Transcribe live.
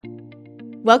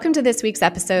Welcome to this week's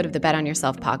episode of the Bet on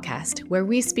Yourself podcast, where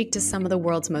we speak to some of the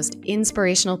world's most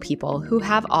inspirational people who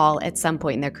have all, at some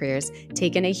point in their careers,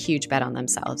 taken a huge bet on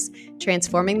themselves,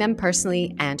 transforming them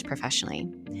personally and professionally.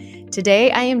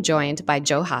 Today, I am joined by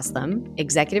Joe Haslam,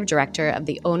 Executive Director of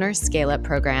the Owner Scale-Up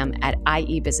program at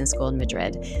IE Business School in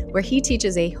Madrid, where he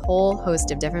teaches a whole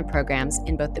host of different programs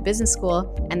in both the business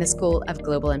school and the School of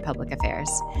Global and Public Affairs.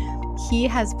 He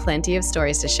has plenty of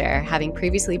stories to share, having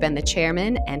previously been the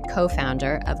chairman and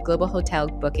co-founder of global hotel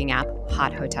booking app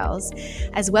Hot Hotels,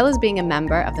 as well as being a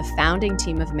member of the founding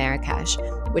team of Marrakesh,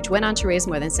 which went on to raise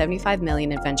more than $75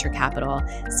 million in venture capital,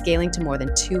 scaling to more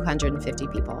than 250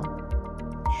 people.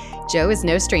 Joe is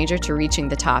no stranger to reaching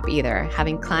the top either,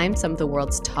 having climbed some of the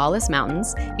world's tallest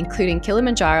mountains, including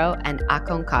Kilimanjaro and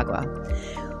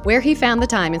Aconcagua. Where he found the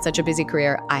time in such a busy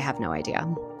career, I have no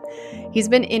idea. He's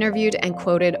been interviewed and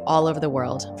quoted all over the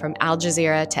world, from Al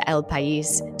Jazeera to El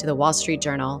País to the Wall Street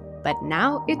Journal. But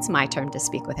now it's my turn to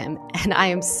speak with him, and I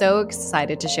am so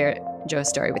excited to share Joe's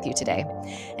story with you today.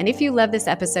 And if you love this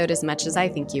episode as much as I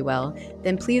think you will,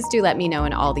 then please do let me know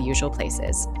in all the usual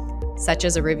places, such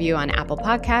as a review on Apple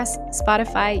Podcasts,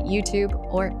 Spotify, YouTube,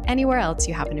 or anywhere else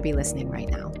you happen to be listening right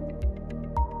now.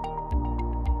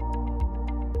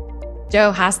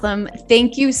 Joe Haslam,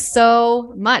 thank you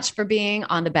so much for being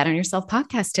on the Bet on Yourself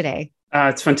podcast today.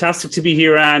 It's fantastic to be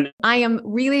here, Anne. I am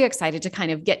really excited to kind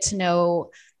of get to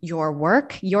know your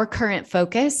work, your current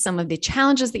focus, some of the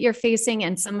challenges that you're facing,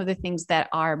 and some of the things that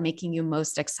are making you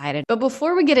most excited. But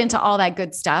before we get into all that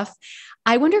good stuff,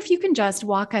 I wonder if you can just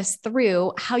walk us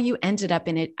through how you ended up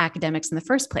in academics in the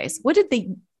first place. What did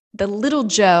the little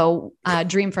Joe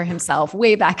dream for himself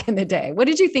way back in the day? What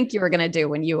did you think you were going to do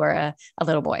when you were a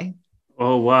little boy?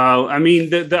 Oh, wow. I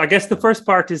mean, I guess the first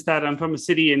part is that I'm from a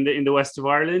city in the west of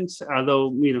Ireland,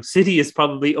 although, city is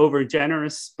probably over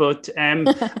generous. But I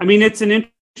mean, it's an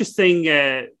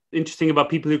interesting about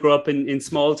people who grow up in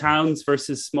small towns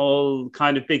versus small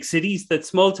kind of big cities, that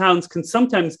small towns can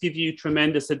sometimes give you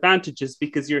tremendous advantages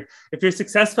because if you're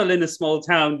successful in a small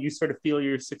town, you sort of feel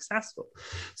you're successful.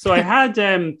 So I had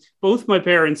both my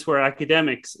parents were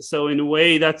academics. So in a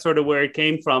way, that's sort of where it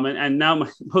came from. And now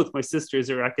both my sisters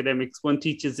are academics. One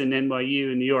teaches in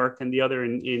NYU in New York and the other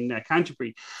in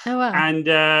Canterbury. Oh, wow. And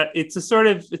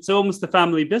it's almost a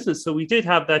family business. So we did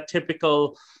have that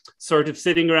typical sort of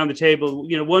sitting around the table.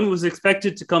 One was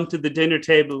expected to come to the dinner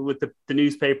table with the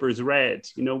newspapers read.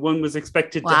 One was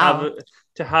expected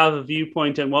to have a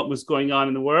viewpoint on what was going on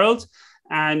in the world.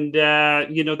 And,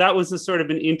 that was a sort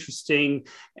of an interesting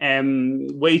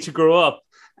way to grow up.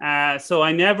 So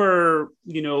I never,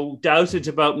 doubted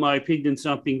about my opinions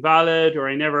not being valid, or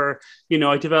I never,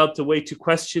 I developed a way to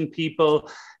question people.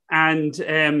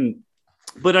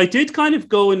 But I did kind of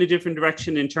go in a different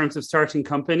direction in terms of starting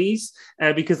companies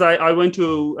because I went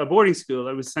to a boarding school.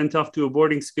 I was sent off to a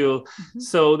boarding school. Mm-hmm.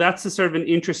 So that's a sort of an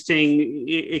interesting,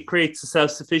 it creates a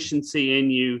self-sufficiency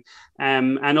in you.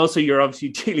 And also you're obviously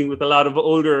dealing with a lot of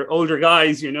older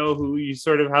guys, who you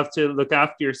sort of have to look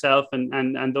after yourself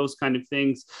and those kind of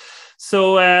things.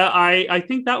 So I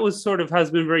think that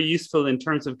has been very useful in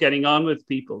terms of getting on with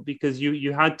people, because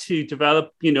you had to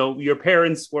develop, your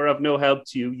parents were of no help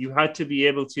to you. You had to be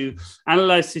able to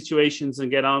analyze situations and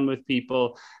get on with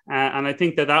people. And I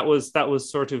think that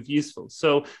was sort of useful.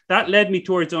 So that led me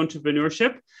towards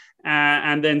entrepreneurship.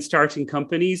 And then starting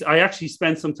companies. I actually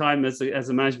spent some time as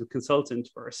a management consultant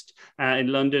first in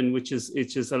London, which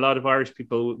is a lot of Irish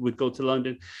people would go to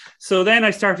London. So then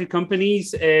I started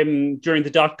companies during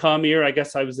the .com era. I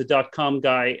guess I was a .com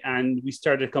guy, and we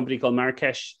started a company called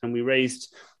Marrakesh, and we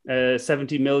raised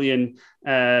 70 million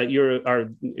euro,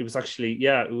 or it was actually,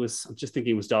 it was, I'm just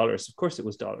thinking it was dollars. Of course it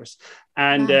was dollars.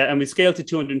 And we scaled to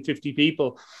 250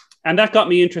 people. And that got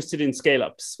me interested in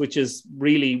scale-ups, which is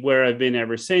really where I've been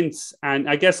ever since. And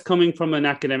I guess coming from an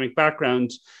academic background,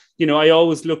 I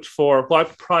always looked for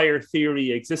what prior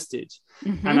theory existed.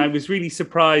 Mm-hmm. And I was really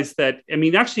surprised that,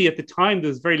 actually at the time, there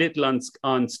was very little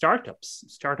on startups.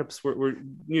 Startups were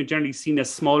generally seen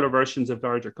as smaller versions of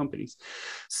larger companies.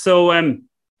 So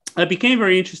I became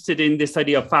very interested in this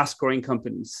idea of fast growing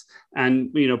companies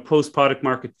and, post product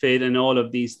market fit and all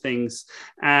of these things.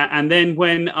 And then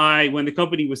when the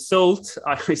company was sold,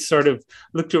 I sort of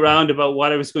looked around about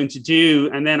what I was going to do.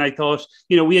 And then I thought,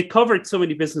 we had covered so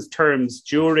many business terms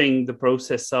during the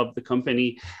process of the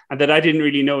company, and that I didn't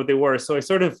really know what they were. So I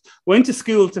sort of went to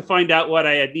school to find out what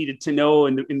I had needed to know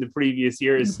in the previous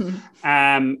years.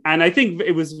 Mm-hmm. And I think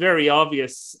it was very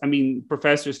obvious.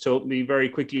 Professors told me very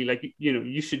quickly, like,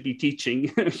 you should should be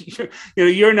teaching.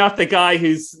 You're not the guy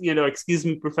who's, excuse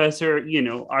me, professor,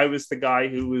 I was the guy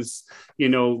who was,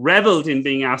 reveled in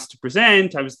being asked to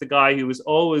present. I was the guy who was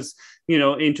always,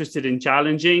 interested in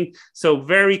challenging. So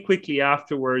very quickly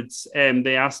afterwards,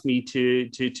 they asked me to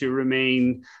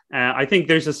remain. I think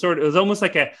there's it was almost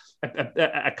like a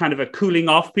kind of a cooling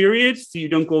off period. So you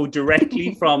don't go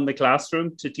directly from the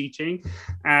classroom to teaching.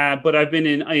 But I've been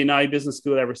in iBusiness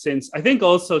School ever since. I think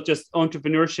also just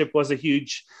entrepreneurship was a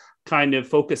huge kind of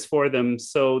focus for them.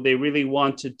 So they really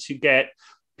wanted to get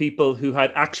people who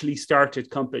had actually started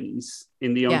companies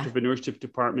in the entrepreneurship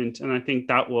department. And I think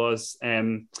that was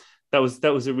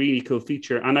a really cool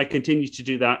feature. And I continue to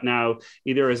do that now,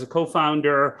 either as a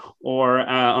co-founder or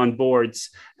on boards.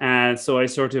 So I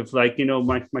sort of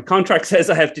my contract says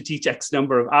I have to teach X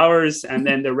number of hours, and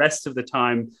then the rest of the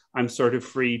time I'm sort of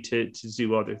free to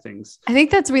do other things. I think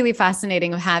that's really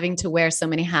fascinating, of having to wear so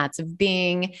many hats, of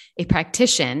being a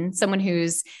practitioner, someone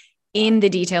who's in the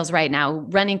details right now,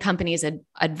 running companies,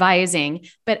 advising,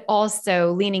 but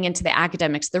also leaning into the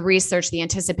academics, the research, the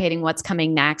anticipating what's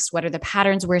coming next. What are the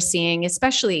patterns we're seeing,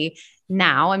 especially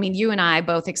now? I mean, you and I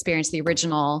both experienced the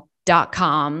original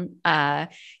 .com,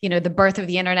 the birth of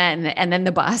the internet and then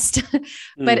the bust.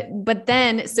 But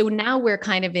then, so now we're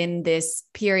kind of in this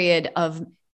period of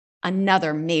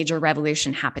another major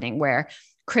revolution happening, where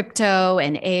crypto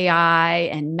and AI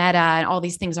and Meta and all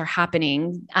these things are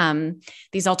happening.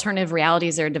 These alternative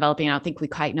realities are developing. I don't think we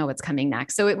quite know what's coming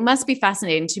next. So it must be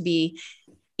fascinating to be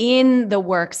in the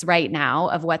works right now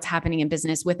of what's happening in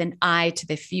business with an eye to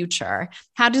the future.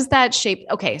 How does that shape?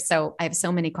 Okay, so I have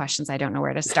so many questions. I don't know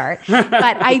where to start,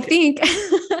 but I think,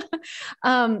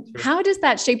 how does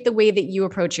that shape the way that you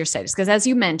approach your studies? Because as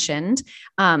you mentioned,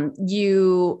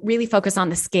 you really focus on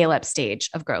the scale up stage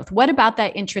of growth. What about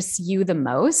that interests you the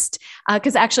most?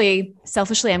 Because actually,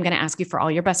 selfishly, I'm going to ask you for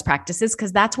all your best practices,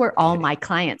 because that's where all my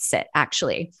clients sit,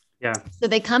 actually. Yeah. So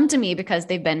they come to me because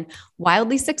they've been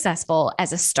wildly successful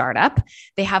as a startup.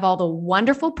 They have all the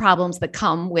wonderful problems that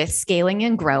come with scaling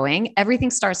and growing. Everything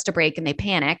starts to break and they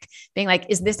panic, being like,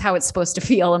 is this how it's supposed to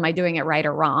feel? Am I doing it right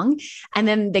or wrong? And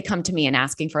then they come to me and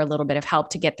asking for a little bit of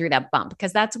help to get through that bump,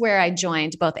 because that's where I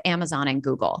joined both Amazon and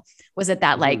Google, was at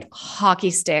that hockey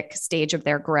stick stage of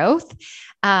their growth.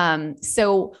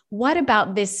 So what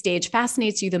about this stage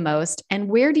fascinates you the most? And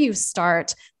where do you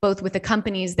start, both with the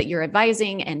companies that you're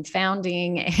advising and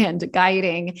founding and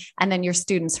guiding, and then your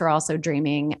students who are also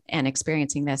dreaming and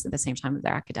experiencing this at the same time with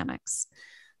their academics?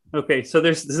 Okay, so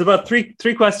there's about three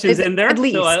questions in there. At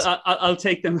least. So I'll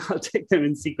take them. I'll take them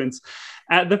in sequence.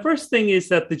 The first thing is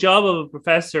that the job of a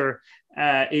professor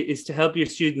is to help your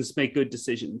students make good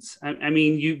decisions. I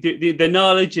mean, the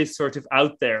knowledge is sort of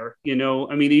out there,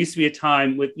 I mean, it used to be a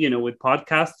time with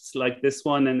podcasts like this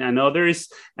one and others,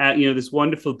 there's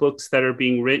wonderful books that are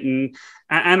being written.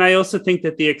 And I also think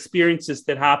that the experiences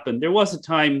that happened, there was a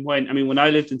time when I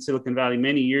lived in Silicon Valley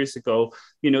many years ago,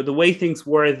 the way things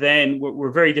were then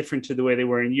were very different to the way they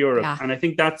were in Europe. Yeah. And I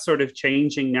think that's sort of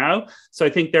changing now. So I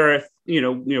think there are,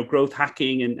 growth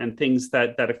hacking and things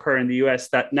that occur in the US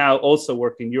that now also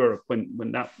work in Europe,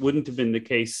 when that wouldn't have been the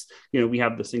case. We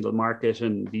have the single market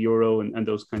and the euro and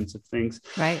those kinds of things.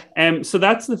 Right. So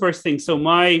that's the first thing. So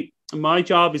my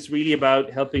job is really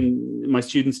about helping my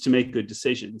students to make good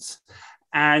decisions.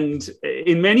 And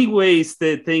in many ways,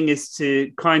 the thing is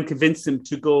to try and convince them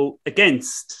to go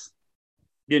against,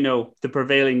 the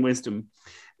prevailing wisdom.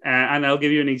 And I'll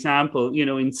give you an example,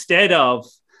 instead of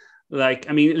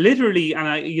literally,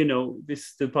 and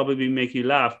this will probably make you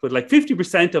laugh, but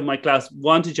 50% of my class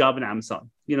want a job in Amazon.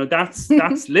 That's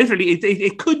literally,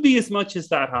 it could be as much as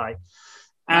that high.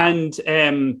 And,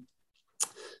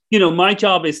 my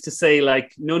job is to say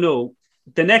no,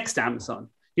 the next Amazon.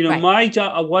 Right. My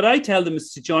job, what I tell them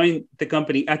is to join the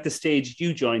company at the stage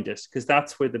you joined it, because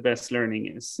that's where the best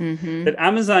learning is. Mm-hmm. That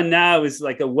Amazon now is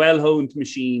like a well-honed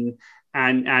machine,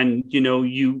 and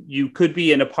you could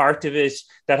be in a part of it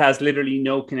that has literally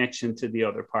no connection to the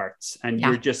other parts, and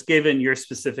you're just given your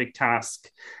specific task.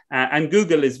 And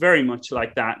Google is very much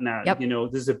like that now. Yep.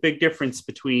 There's a big difference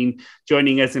between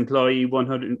joining as employee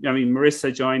 100. I mean,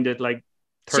 Marissa joined at 35.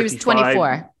 She was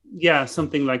 24. Yeah,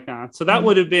 something like that. So that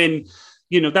would have been.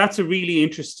 That's a really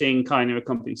interesting kind of a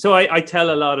company. So I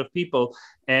tell a lot of people,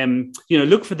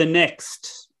 look for the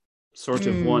next sort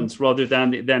of ones rather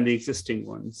than the existing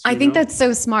ones. I think that's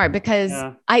so smart, because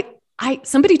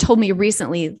somebody told me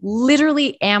recently,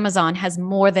 literally Amazon has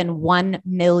more than 1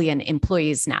 million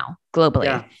employees now globally.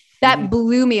 Yeah. That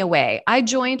blew me away. I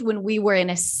joined when we were in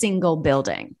a single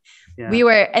building. We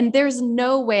were, and there's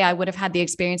no way I would have had the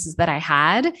experiences that I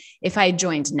had if I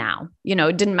joined now.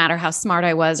 It didn't matter how smart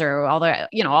I was or all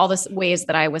the ways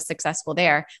that I was successful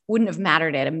there wouldn't have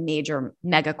mattered at a major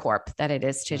megacorp that it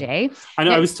is today. I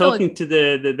know. I was talking to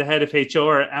the head of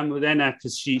HR, Almudena,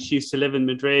 because she used to live in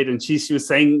Madrid, and she was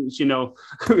saying,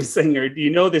 I was saying her, do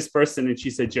you know this person? And she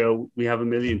said, Joe, we have 1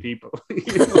 million people.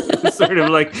 Sort of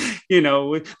like,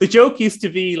 the joke used to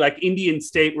be like Indian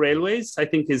State Railways, I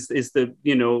think is the,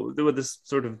 the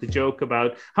sort of the joke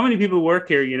about how many people work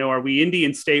here, are we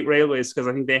Indian State Railways? Because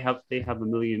I think they have 1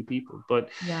 million people, but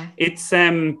it's,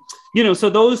 so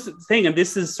those thing, and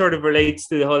this is sort of relates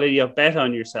to the whole idea of bet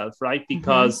on yourself, right?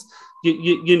 Because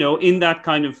you in that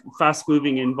kind of fast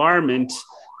moving environment,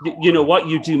 what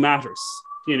you do matters.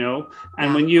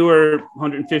 And when you were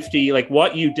 150, like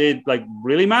what you did, like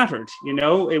really mattered,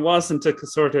 it wasn't a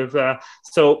sort of,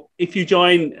 so if you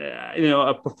join,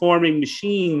 a performing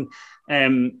machine,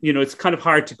 it's kind of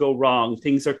hard to go wrong.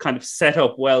 Things are kind of set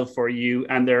up well for you,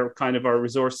 and there kind of are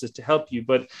resources to help you.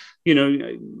 But,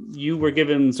 you were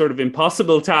given sort of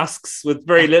impossible tasks with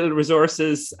very little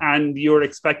resources, and you were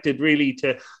expected really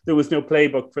there was no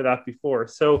playbook for that before.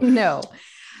 So no.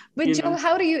 But Joe,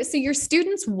 how do you, so your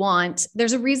students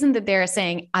there's a reason that they're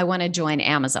saying, I want to join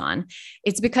Amazon.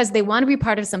 It's because they want to be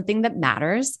part of something that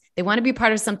matters. They want to be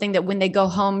part of something that when they go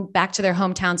home, back to their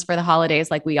hometowns for the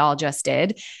holidays, like we all just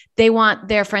did, they want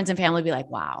their friends and family to be like,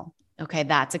 wow, okay,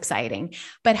 that's exciting.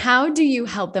 But how do you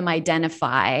help them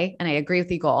identify, and I agree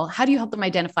with you, Goal, how do you help them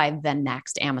identify the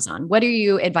next Amazon? What are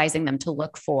you advising them to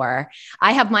look for?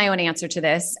 I have my own answer to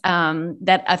this,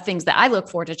 that of things that I look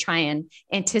for to try and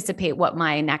anticipate what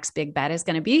my next big bet is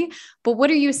going to be. But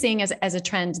what are you seeing as a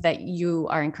trend that you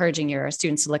are encouraging your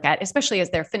students to look at, especially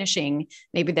as they're finishing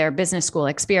maybe their business school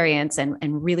experience and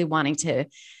really wanting to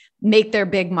make their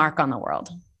big mark on the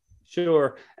world?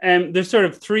 Sure. There's sort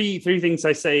of three things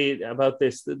I say about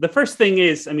this. The first thing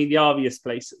is, the obvious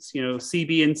places,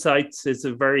 CB Insights is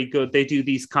a very good, they do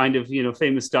these kind of,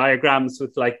 famous diagrams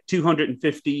with like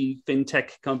 250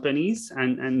 fintech companies.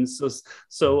 And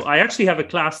so I actually have a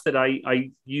class that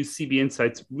I use CB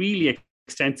Insights really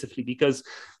extensively because,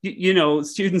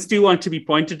 students do want to be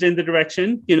pointed in the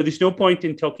direction. There's no point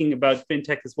in talking about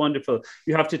fintech is wonderful.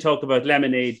 You have to talk about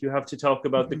Lemonade. You have to talk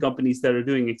about the companies that are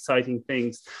doing exciting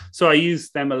things. So I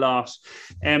use them a lot.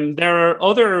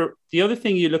 The other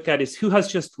thing you look at is who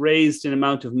has just raised an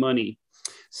amount of money.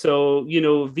 So,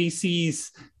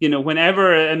 VCs,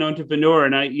 whenever an entrepreneur,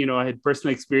 and I had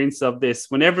personal experience of this,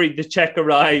 whenever the check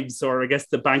arrives, or I guess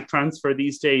the bank transfer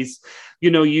these days,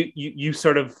 you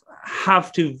sort of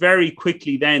have to very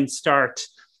quickly then start,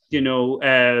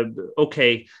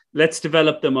 okay, let's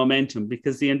develop the momentum,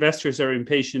 because the investors are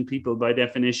impatient people by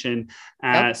definition.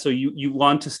 So you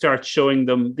want to start showing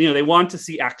them, they want to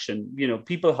see action,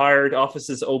 people hired,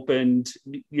 offices opened,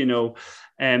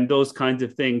 and those kinds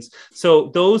of things.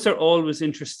 So those are always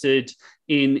interested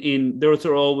in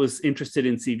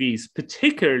CVs,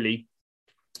 particularly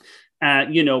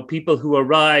people who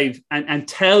arrive and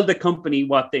tell the company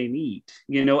what they need,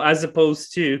 as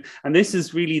opposed to, and this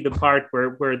is really the part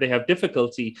where they have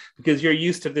difficulty, because you're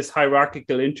used to this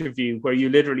hierarchical interview where you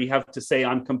literally have to say,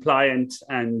 I'm compliant,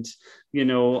 and,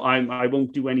 I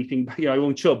won't do anything, I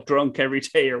won't show up drunk every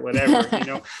day or whatever,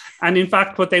 And in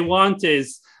fact, what they want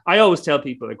is, I always tell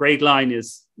people, a great line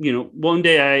is, one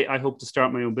day I hope to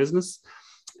start my own business.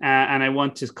 And I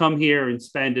want to come here and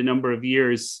spend a number of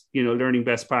years, learning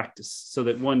best practice, so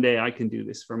that one day I can do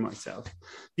this for myself.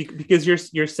 Because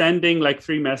you're sending like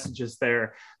 3 messages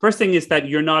there. First thing is that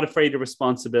you're not afraid of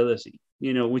responsibility,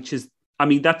 which is,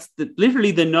 that's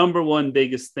literally the number one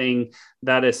biggest thing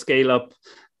that a scale up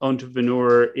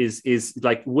entrepreneur is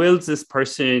like, wills this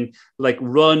person like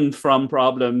run from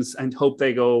problems and hope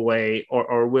they go away,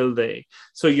 or will they?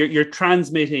 So you're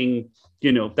transmitting,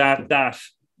 that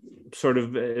sort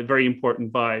of a very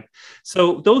important vibe.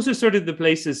 So those are sort of the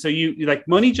places. So you like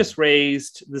money just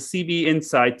raised, the CB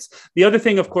Insights. The other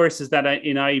thing, of course, is that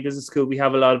in IE Business School, we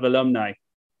have a lot of alumni.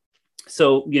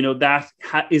 So, that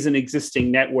is an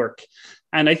existing network.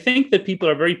 And I think that people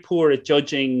are very poor at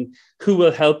judging who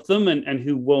will help them and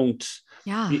who won't.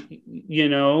 Yeah.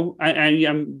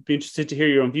 I'm interested to hear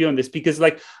your own view on this, because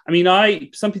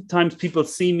sometimes people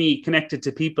see me connected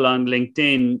to people on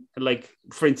LinkedIn, like,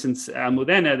 for instance,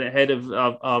 Almudena, the head of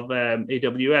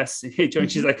AWS,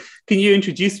 and she's like, can you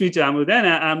introduce me to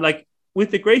Almudena? I'm like,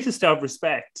 with the greatest of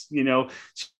respect,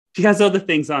 she has other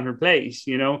things on her plate,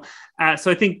 so I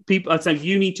think people, it's like,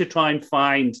 you need to try and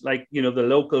find like, the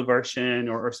local version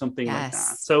or something like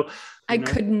that. So I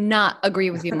could not agree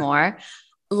with you more.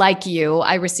 Like you,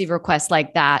 I receive requests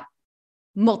like that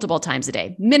multiple times a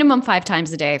day, minimum 5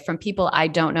 times a day from people I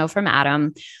don't know from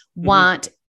Adam, want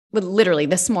literally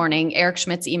this morning, Eric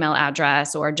Schmidt's email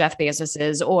address or Jeff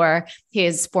Bezos's or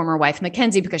his former wife,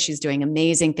 Mackenzie, because she's doing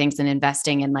amazing things and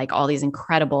investing in like all these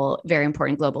incredible, very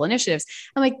important global initiatives.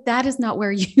 I'm like, that is not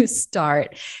where you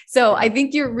start. So I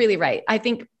think you're really right. I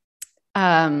think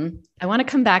I want to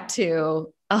come back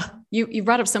to, you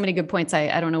brought up so many good points.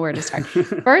 I don't know where to start.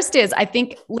 First is, I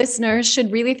think listeners should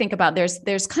really think about,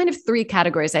 there's kind of 3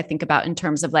 categories I think about in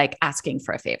terms of like asking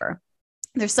for a favor.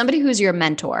 There's somebody who's your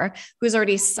mentor, who's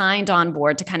already signed on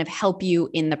board to kind of help you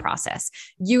in the process.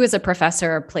 You as a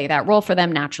professor play that role for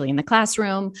them naturally in the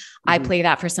classroom. I play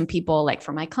that for some people, like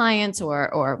for my clients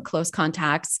or close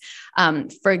contacts.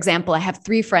 For example, I have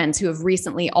 3 friends who have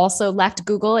recently also left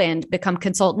Google and become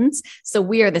consultants. So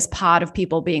we are this pod of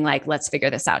people being like, let's figure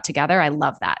this out together. I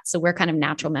love that. So we're kind of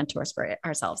natural mentors for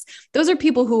ourselves. Those are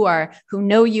people who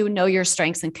know you, know your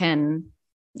strengths, and can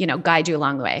guide you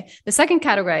along the way. The second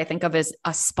category I think of is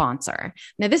a sponsor.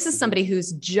 Now, this is somebody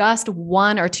who's just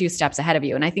 1 or 2 steps ahead of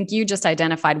you. And I think you just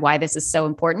identified why this is so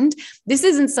important. This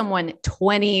isn't someone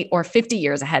 20 or 50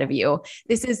 years ahead of you.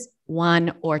 This is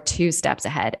 1 or 2 steps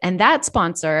ahead. And that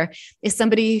sponsor is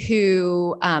somebody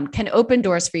who can open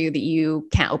doors for you that you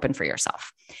can't open for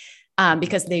yourself.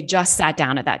 Because they just sat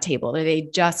down at that table, or they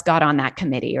just got on that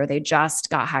committee, or they just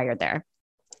got hired there.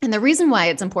 And the reason why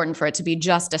it's important for it to be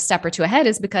just a step or 2 ahead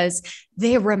is because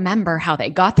they remember how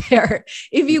they got there.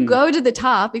 If you go to the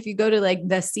top, if you go to like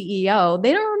the CEO,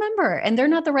 they don't remember, and they're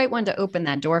not the right one to open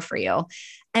that door for you.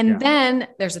 And then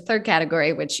there's a third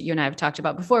category, which you and I have talked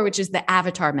about before, which is the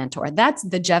avatar mentor. That's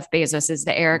the Jeff Bezoses,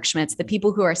 the Eric Schmidts, the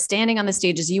people who are standing on the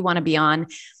stages you want to be on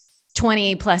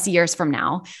 20 plus years from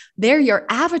now. They're your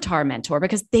avatar mentor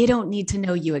because they don't need to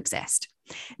know you exist.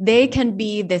 They can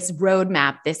be this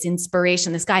roadmap, this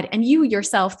inspiration, this guide. And you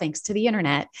yourself, thanks to the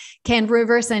internet, can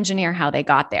reverse engineer how they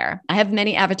got there. I have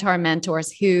many avatar mentors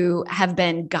who have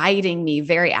been guiding me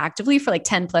very actively for like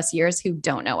 10 plus years who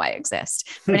don't know I exist.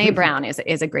 Brene Brown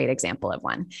is a great example of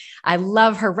one. I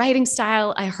love her writing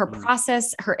style, her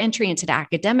process, her entry into the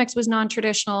academics was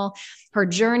non-traditional. Her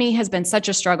journey has been such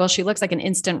a struggle. She looks like an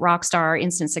instant rock star,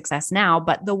 instant success now,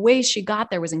 but the way she got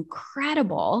there was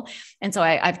incredible. And so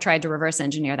I've tried to reverse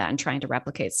engineer that and trying to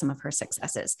replicate some of her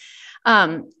successes.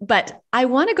 But I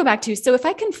want to go back to, so if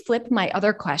I can flip my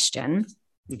other question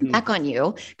back on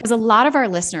you, because a lot of our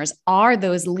listeners are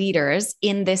those leaders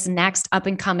in this next up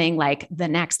and coming, like the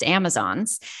next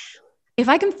Amazons. If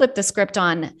I can flip the script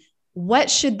on, what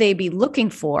should they be looking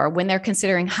for when they're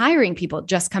considering hiring people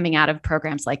just coming out of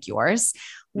programs like yours?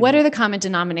 What are the common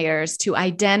denominators to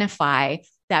identify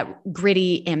that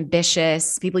gritty,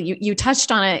 ambitious people? You touched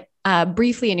on it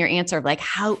briefly in your answer of like,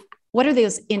 what are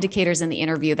those indicators in the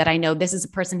interview that I know this is a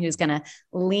person who's going to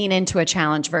lean into a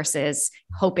challenge versus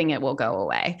hoping it will go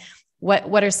away?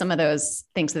 What are some of those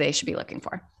things that they should be looking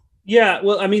for? Yeah,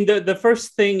 well, I mean, the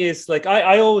first thing is like,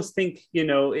 I always think,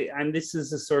 and this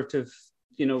is a sort of,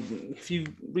 if you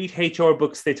read HR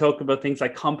books, they talk about things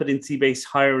like competency-based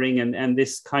hiring and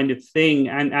this kind of thing.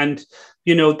 And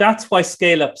that's why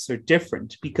scale-ups are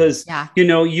different because,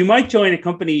 you might join a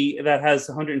company that has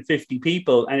 150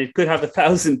 people and it could have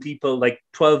 1,000 people like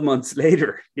 12 months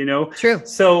later, True.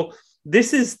 So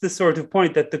this is the sort of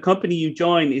point that the company you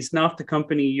join is not the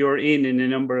company you're in a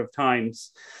number of times.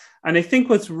 And I think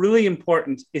what's really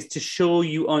important is to show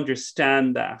you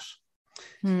understand that.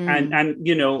 And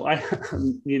I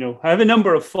have a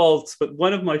number of faults, but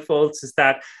one of my faults is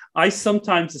that I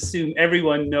sometimes assume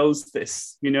everyone knows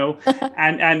this,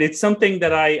 and it's something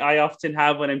that I often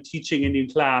have when I'm teaching a new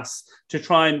class to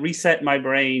try and reset my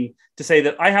brain to say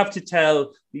that I have to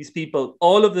tell these people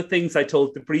all of the things I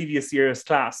told the previous year's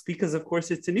class, because of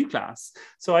course it's a new class.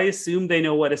 So I assume they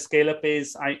know what a scale up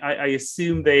is. I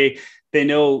assume they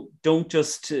know, don't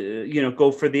just,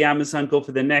 go for the Amazon, go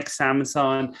for the next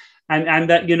Amazon. And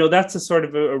that, that's a sort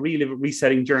of a really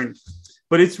resetting journey.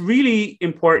 But it's really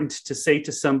important to say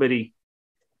to somebody,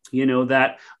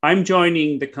 that I'm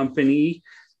joining the company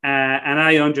and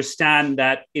I understand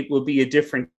that it will be a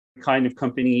different kind of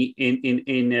company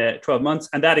in 12 months.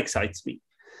 And that excites me.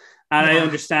 And I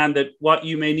understand that what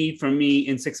you may need from me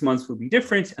in 6 months will be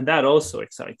different. And that also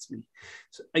excites me.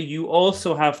 So you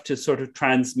also have to sort of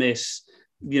transmit,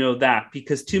 that,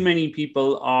 because too many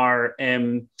people are,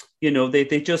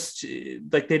 they just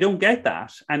like, they don't get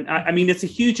that. And I mean, it's a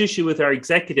huge issue with our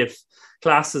executive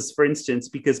classes, for instance,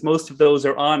 because most of those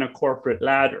are on a corporate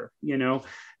ladder,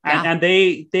 and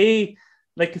they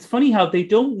like, it's funny how they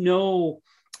don't know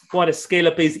what a scale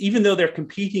up is, even though they're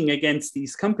competing against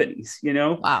these companies,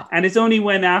 Wow. And it's only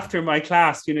when after my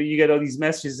class, you get all these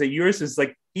messages that yours is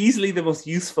like easily the most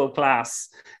useful class,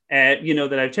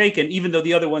 that I've taken, even though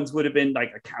the other ones would have been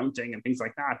like accounting and things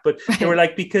like that. But they were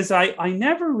like, because I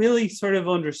never really sort of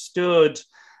understood,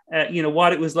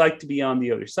 what it was like to be on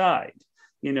the other side,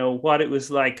 what it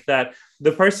was like that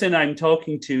the person I'm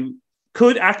talking to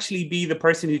could actually be the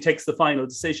person who takes the final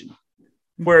decision.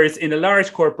 Whereas in a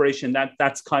large corporation,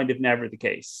 that's kind of never the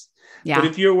case. Yeah. But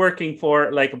if you're working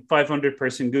for like a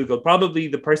 500-person Google, probably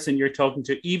the person you're talking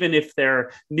to, even if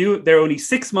they're only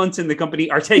 6 months in the company,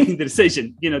 are taking the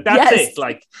decision. That's yes. it.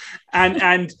 Like,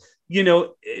 and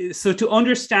so to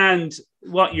understand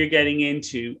what you're getting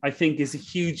into, I think is a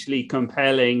hugely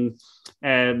compelling,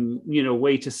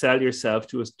 way to sell yourself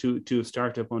to a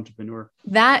startup entrepreneur.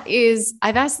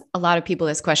 I've asked a lot of people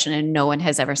this question and no one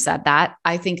has ever said that.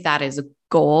 I think that is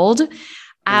gold.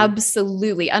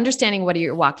 Absolutely. Understanding what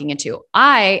you're walking into.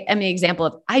 I am the example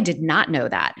of, I did not know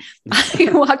that. I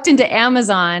walked into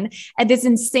Amazon at this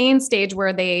insane stage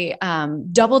where they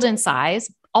doubled in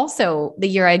size. Also, the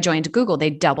year I joined Google, they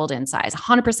doubled in size,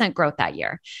 100% growth that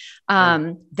year.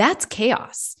 That's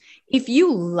chaos. If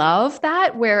you love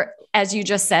that, where, as you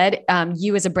just said,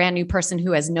 you as a brand new person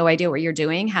who has no idea what you're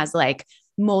doing has like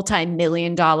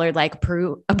multi-million-dollar like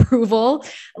approval,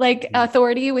 like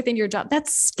authority within your job.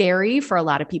 That's scary for a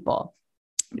lot of people.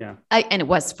 Yeah. And it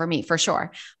was for me, for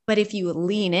sure. But if you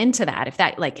lean into that, if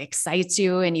that like excites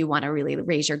you and you want to really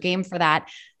raise your game for that,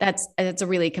 that's a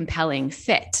really compelling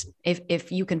fit.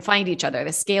 If you can find each other,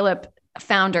 the Scale Up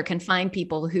founder can find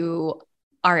people who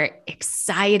are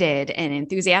excited and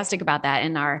enthusiastic about that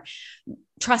and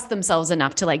trust themselves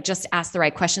enough to like just ask the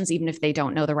right questions, even if they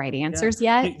don't know the right answers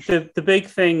yet. The big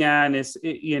thing, Anne, is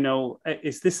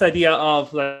this idea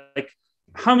of like,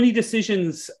 how many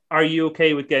decisions are you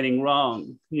okay with getting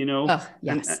wrong?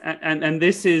 Yes. And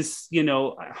this is,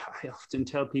 I often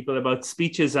tell people about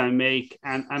speeches I make,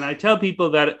 and I tell people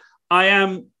that I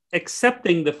am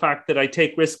accepting the fact that I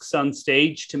take risks on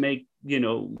stage to make,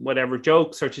 whatever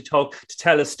jokes or to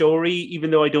tell a story, even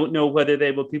though I don't know whether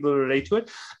people relate to it.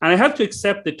 And I have to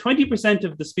accept that 20%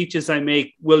 of the speeches I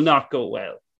make will not go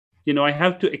well. I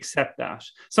have to accept that.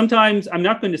 Sometimes I'm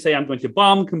not going to say I'm going to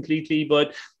bomb completely,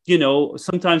 but,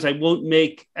 sometimes I won't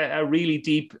make a really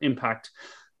deep impact.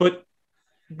 But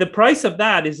the price of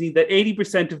that is that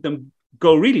 80% of them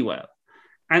go really well.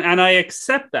 And I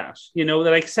accept that,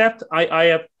 I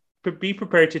have to be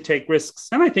prepared to take risks.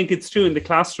 And I think it's true in the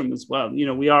classroom as well.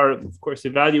 We are, of course,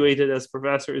 evaluated as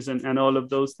professors and all of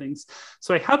those things.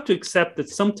 So I have to accept that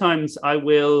sometimes I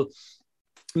will.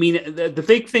 The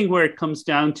big thing where it comes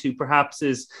down to perhaps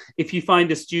is if you find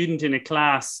a student in a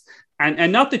class,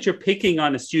 and not that you're picking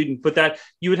on a student, but that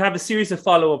you would have a series of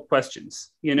follow-up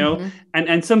questions,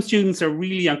 and some students are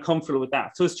really uncomfortable with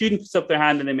that. So a student puts up their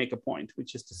hand and they make a point,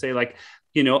 which is to say like,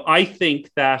 I think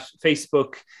that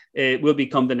Facebook will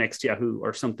become the next Yahoo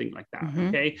or something like that.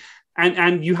 Okay.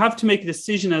 And you have to make a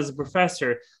decision as a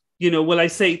professor. Will I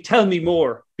say, tell me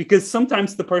more? Because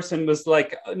sometimes the person was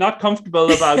like not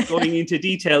comfortable about going into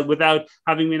detail without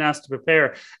having been asked to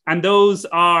prepare. And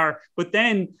but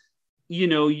then,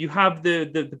 you have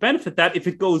the benefit that if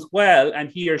it goes well and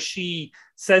he or she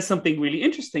says something really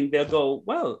interesting, they'll go,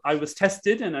 well, I was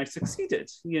tested and I succeeded,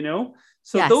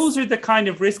 So yes. Those are the kind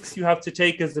of risks you have to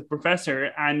take as a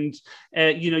professor. And,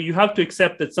 you have to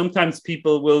accept that sometimes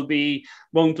people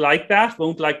won't like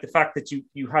the fact that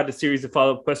you had a series of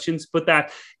follow-up questions, but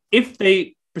that if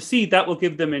they proceed, that will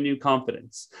give them a new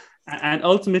confidence. And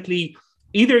ultimately,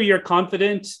 either you're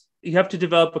confident, you have to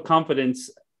develop a confidence,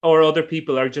 or other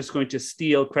people are just going to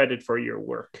steal credit for your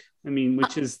work.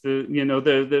 Which is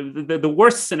the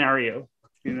worst scenario.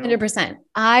 100%.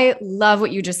 I love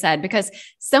what you just said, because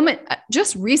someone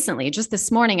just recently, just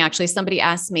this morning, actually, somebody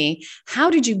asked me, how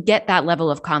did you get that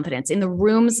level of confidence in the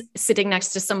rooms sitting next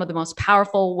to some of the most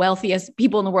powerful, wealthiest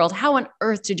people in the world? How on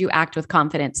earth did you act with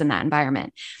confidence in that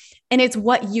environment? And it's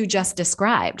what you just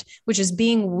described, which is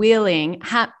being willing,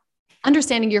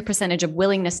 understanding your percentage of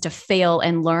willingness to fail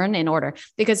and learn in order,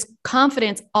 because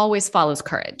confidence always follows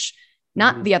courage,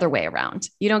 not the other way around.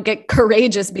 You don't get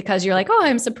courageous because you're like, oh,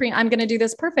 I'm supreme, I'm going to do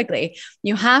this perfectly.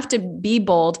 You have to be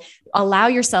bold, allow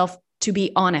yourself to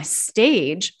be on a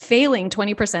stage, failing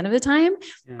 20% of the time.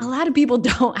 Yeah. A lot of people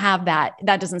don't have that.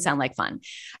 That doesn't sound like fun.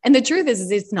 And the truth is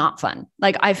it's not fun.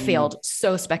 Like I've failed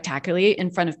so spectacularly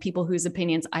in front of people whose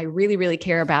opinions I really, really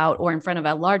care about, or in front of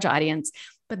a large audience.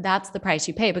 But that's the price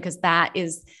you pay, because that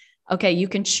is, okay, you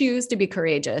can choose to be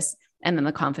courageous and then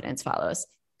the confidence follows.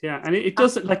 Yeah. And it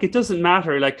doesn't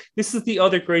matter. Like, this is the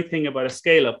other great thing about a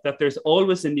scale up, that there's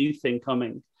always a new thing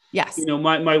coming. Yes.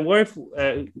 My wife,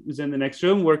 who's in the next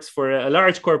room, works for a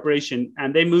large corporation,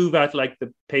 and they move at like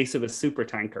the pace of a super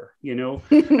tanker.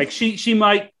 Like she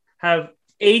might have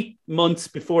 8 months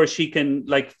before she can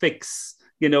like fix.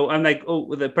 I'm like,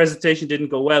 oh, the presentation didn't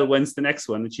go well. When's the next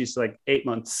one? And she's like, 8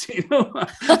 months.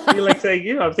 You're like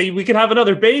saying, I'm thinking we could have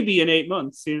another baby in 8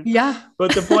 months. Yeah.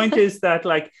 But the point is that,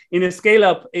 like, in a scale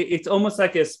up, it's almost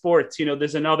like a sport.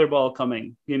 There's another ball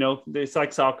coming. It's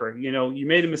like soccer. You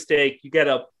made a mistake, you get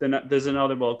up, then there's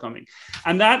another ball coming,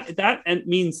 and that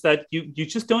means that you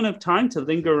just don't have time to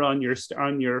linger on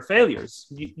your failures.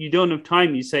 You don't have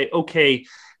time. You say, okay,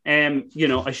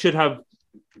 I should have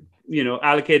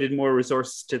allocated more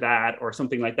resources to that or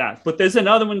something like that, but there's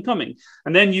another one coming,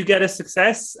 and then you get a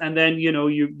success, and then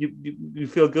you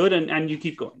feel good, and you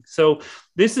keep going. So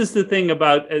this is the thing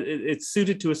about it's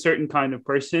suited to a certain kind of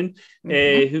person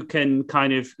who can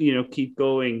kind of keep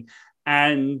going.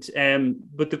 And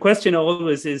but the question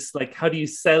always is like, how do you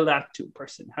sell that to a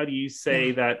person? How do you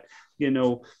say that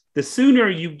the sooner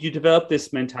you develop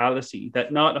this mentality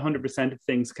that not 100% of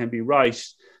things can be right,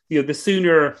 the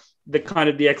sooner the kind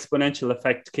of the exponential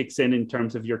effect kicks in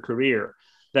terms of your career,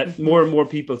 that more and more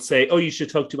people say, oh, you should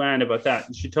talk to Anne about that.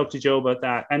 You should talk to Joe about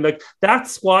that. And like,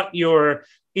 that's what you're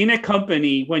in a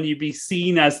company, when you be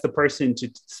seen as the person to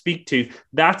speak to,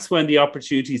 that's when the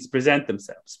opportunities present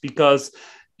themselves, because,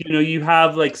 you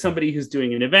have like somebody who's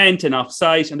doing an event and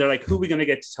offsite, and they're like, who are we going to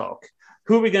get to talk?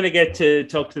 Who are we going to get to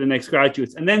talk to the next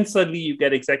graduates? And then suddenly you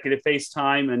get executive face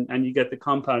time, and you get the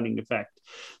compounding effect.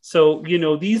 So,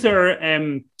 these are,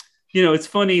 it's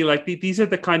funny, like these are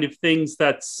the kind of things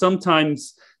that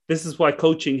sometimes, this is why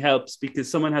coaching helps,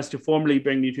 because someone has to formally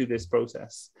bring you through this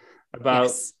process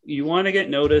about, you want to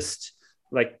get noticed,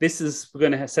 like we're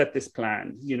going to set this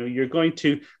plan. You're going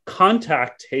to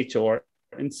contact HR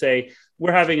and say,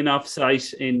 we're having an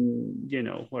offsite in,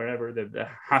 wherever, the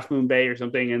Half Moon Bay or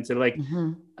something. And so like,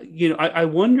 I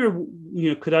wonder,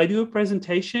 could I do a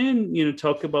presentation,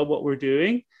 talk about what we're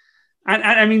doing? And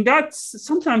I mean, that's,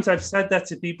 sometimes I've said that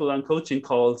to people on coaching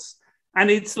calls,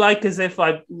 and it's like as if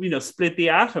I, split the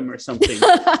atom or something.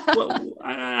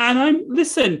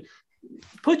 Listen,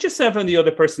 put yourself in the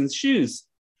other person's shoes.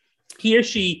 He or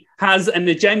she has an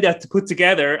agenda to put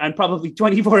together and probably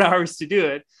 24 hours to do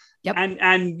it. Yep.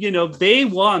 And they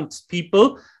want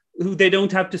people who they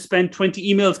don't have to spend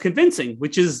 20 emails convincing,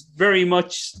 which is very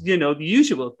much, the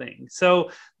usual thing. So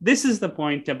this is the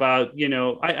point about,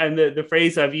 and the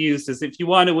phrase I've used is, if you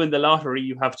want to win the lottery,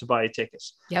 you have to buy a ticket.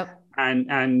 Yep.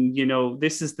 And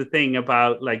this is the thing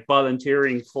about like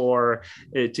volunteering for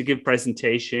to give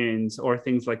presentations or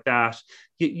things like that.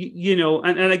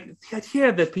 And like the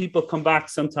idea that people come back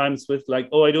sometimes with like,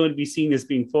 oh, I don't want to be seen as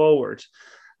being forward.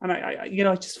 And I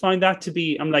just find that to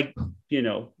be, I'm like,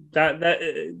 that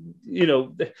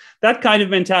kind of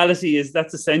mentality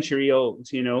that's a century old,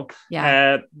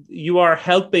 Yeah. You are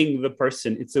helping the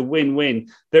person. It's a win-win.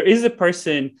 There is a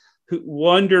person who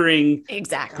wondering,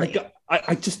 exactly. Like,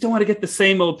 I just don't want to get the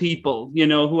same old people,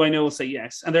 who I know will say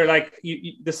yes. And they're like,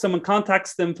 there's someone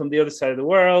contacts them from the other side of the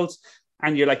world.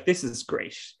 And you're like, this is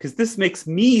great, because this makes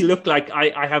me look like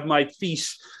I have my feet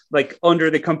like under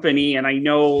the company, and I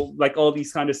know like all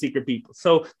these kind of secret people.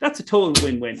 So that's a total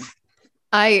win-win.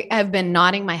 I have been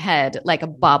nodding my head like a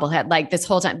bobblehead, like this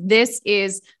whole time. This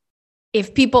is,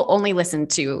 if people only listen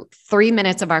to 3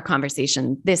 minutes of our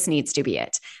conversation, this needs to be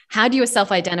it. How do you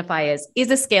self-identify as,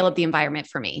 is a scale up the environment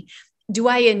for me? Do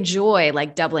I enjoy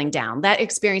like doubling down? That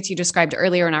experience you described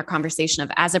earlier in our conversation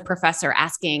of, as a professor,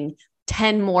 asking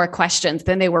 10 more questions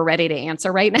than they were ready to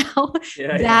answer right now.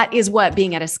 That is what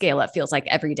being at a scale up feels like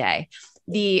every day.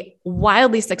 The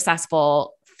wildly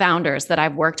successful founders that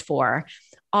I've worked for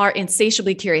are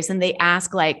insatiably curious, and they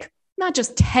ask like not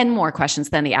just 10 more questions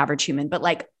than the average human, but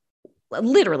like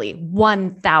literally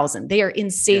 1,000. They are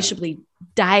insatiably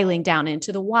dialing down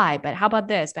into the why, but how about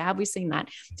this? But have we seen that?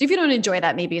 So if you don't enjoy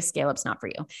that, maybe a scale up's not for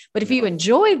you. But if you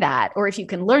enjoy that, or if you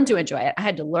can learn to enjoy it, I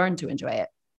had to learn to enjoy it.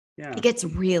 Yeah. It gets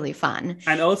really fun.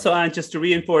 And also, Anne, just to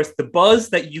reinforce the buzz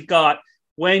that you got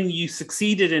when you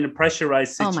succeeded in a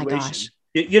pressurized situation. Oh my gosh.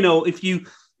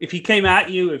 If he came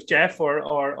at you, if Jeff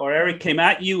or Eric came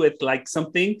at you with like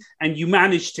something, and you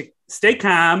managed to stay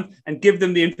calm and give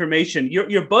them the information,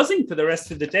 you're buzzing for the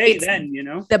rest of the day. It's then,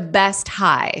 the best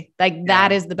high, like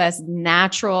that is the best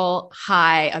natural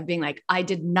high of being like, I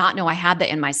did not know I had that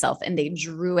in myself, and they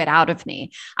drew it out of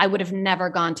me. I would have never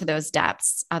gone to those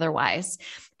depths otherwise.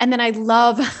 And then I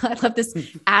love this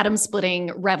atom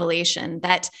splitting revelation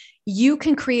that you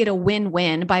can create a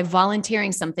win-win by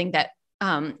volunteering something that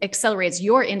accelerates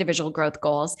your individual growth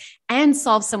goals and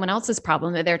solves someone else's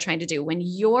problem that they're trying to do. When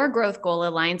your growth goal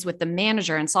aligns with the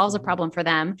manager and solves a problem for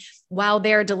them while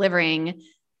they're delivering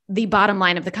the bottom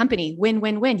line of the company, win,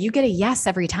 win, win, you get a yes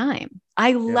every time.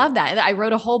 I love that. I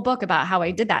wrote a whole book about how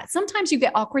I did that. Sometimes you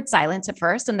get awkward silence at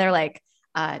first and they're like,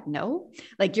 no,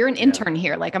 like you're an intern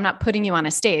here. Like I'm not putting you on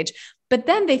a stage, but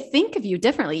then they think of you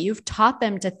differently. You've taught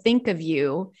them to think of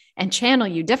you and channel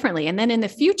you differently. And then in the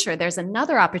future, there's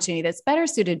another opportunity that's better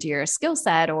suited to your skill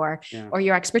set or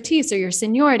your expertise or your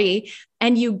seniority.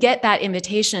 And you get that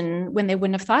invitation when they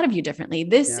wouldn't have thought of you differently.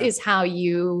 This is how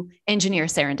you engineer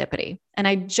serendipity. And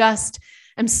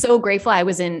I'm so grateful I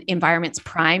was in environments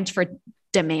primed for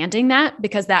demanding that,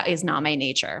 because that is not my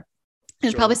nature.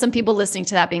 There's probably some people listening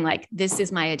to that being like, this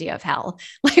is my idea of hell,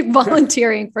 like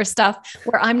volunteering for stuff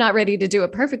where I'm not ready to do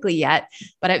it perfectly yet.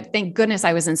 But thank goodness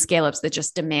I was in scale-ups that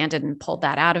just demanded and pulled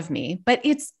that out of me. But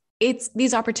it's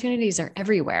these opportunities are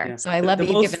everywhere. Yeah. So I love that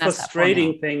you've given us that. The most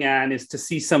frustrating thing, Anne, is to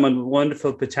see someone with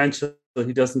wonderful potential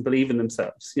who doesn't believe in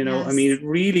themselves. You know, yes. I mean, it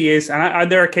really is.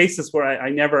 And there are cases where I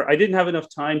didn't have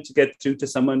enough time to get through to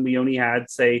someone. We only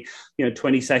had, say,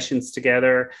 20 sessions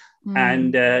together.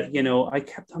 And,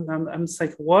 I'm just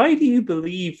like, why do you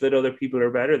believe that other people are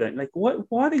better than, like,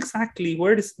 what exactly,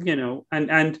 where does,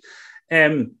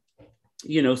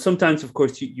 sometimes, of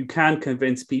course, you can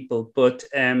convince people, but,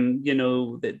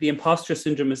 the imposter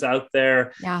syndrome is out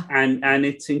there and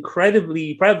it's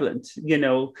incredibly prevalent,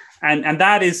 and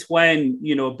that is when,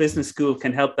 a business school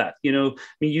can help that, I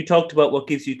mean, you talked about what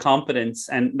gives you confidence,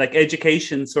 and like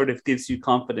education sort of gives you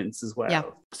confidence as well. Yeah.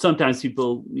 Sometimes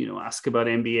people, ask about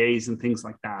MBAs and things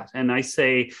like that. And I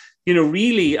say,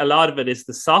 really a lot of it is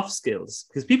the soft skills,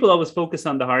 because people always focus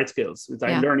on the hard skills. It's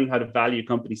like learning how to value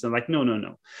companies. I'm like,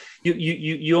 no.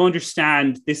 You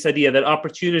understand this idea that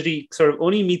opportunity sort of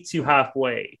only meets you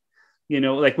halfway.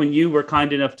 Like when you were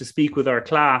kind enough to speak with our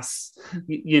class,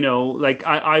 like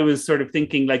I was sort of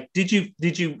thinking, like, did you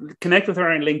connect with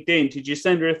her on LinkedIn? Did you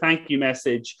send her a thank you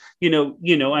message?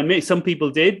 And some people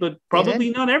did, but probably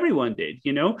not everyone did,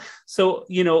 So,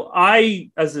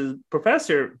 I, as a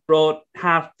professor, brought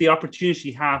half the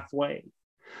opportunity halfway,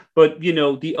 but,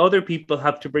 the other people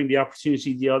have to bring the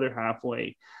opportunity the other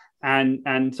halfway.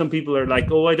 And some people are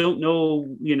like, oh, I don't know,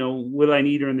 will I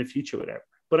need her in the future, whatever.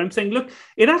 But I'm saying, look,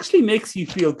 it actually makes you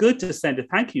feel good to send a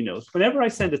thank you note. Whenever I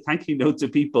send a thank you note to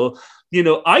people,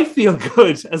 I feel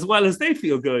good as well as they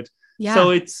feel good. Yeah. So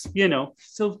it's,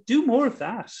 so do more of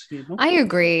that. I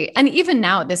agree. And even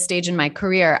now at this stage in my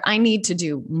career, I need to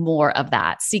do more of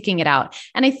that, seeking it out.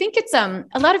 And I think it's, a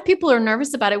lot of people are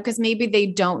nervous about it because maybe they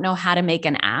don't know how to make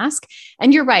an ask.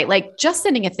 And you're right. Like just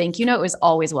sending a thank you note is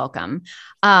always welcome.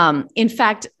 In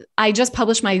fact, I just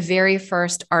published my very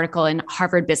first article in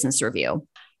Harvard Business Review.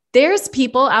 There's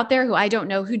people out there who I don't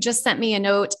know who just sent me a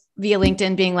note via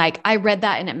LinkedIn being like, I read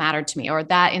that and it mattered to me, or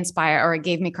that inspired, or it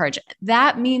gave me courage.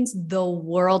 That means the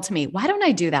world to me. Why don't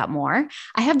I do that more?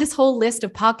 I have this whole list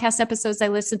of podcast episodes I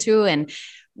listen to and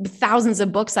thousands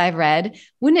of books I've read.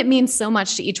 Wouldn't it mean so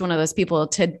much to each one of those people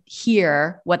to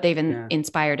hear what they've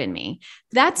inspired in me?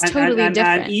 That's totally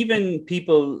different. And even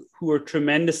people who are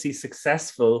tremendously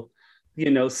successful,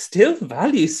 still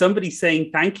value somebody saying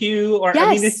thank you, or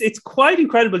I mean, it's quite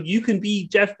incredible. You can be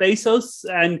Jeff Bezos,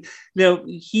 and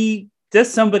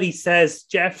somebody says,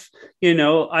 Jeff,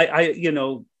 I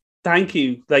thank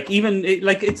you. Like even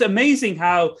it's amazing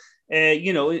how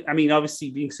I mean, obviously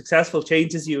being successful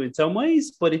changes you in some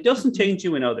ways, but it doesn't change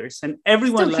you in others. And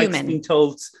everyone still likes being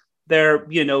told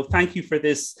thank you for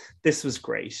this. This was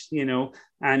great,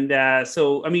 And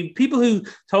so, I mean, people who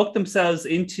talk themselves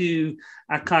into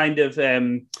a kind of,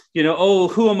 oh,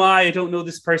 who am I? I don't know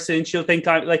this person. She'll think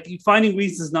I'm like finding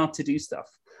reasons not to do stuff.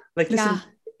 Like, listen,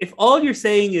 if all you're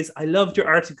saying is, I loved your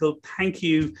article, thank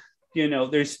you,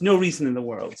 there's no reason in the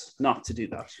world not to do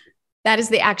that. That is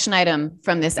the action item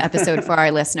from this episode for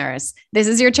our listeners. This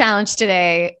is your challenge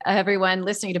today. Everyone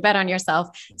listening to Bet on Yourself,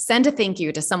 send a thank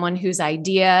you to someone whose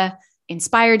idea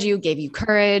inspired you, gave you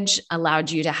courage, allowed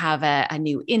you to have a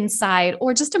new insight,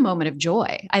 or just a moment of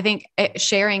joy. I think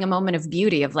sharing a moment of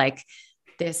beauty of like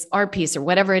this art piece or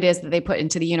whatever it is that they put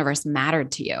into the universe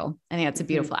mattered to you. I think that's a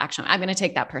beautiful action. I'm going to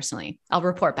take that personally. I'll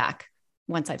report back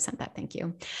once I've sent that. Thank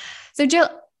you. So Jill,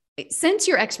 since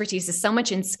your expertise is so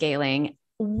much in scaling,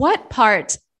 what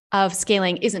part of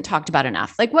scaling isn't talked about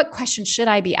enough? Like, what questions should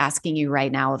I be asking you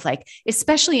right now of like,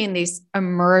 especially in these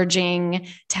emerging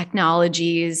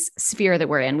technologies sphere that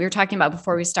we're in? We were talking about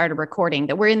before we started recording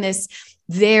that we're in this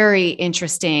very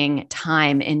interesting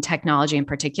time in technology in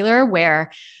particular,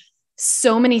 where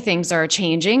so many things are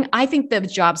changing. I think the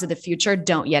jobs of the future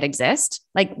don't yet exist.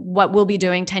 Like what we'll be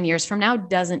doing 10 years from now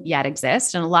doesn't yet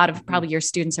exist. And a lot of probably your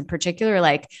students in particular are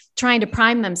like trying to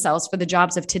prime themselves for the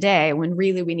jobs of today, when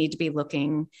really we need to be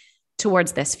looking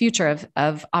towards this future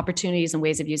of opportunities and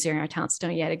ways of using our talents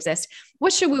don't yet exist.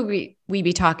 What should we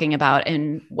be talking about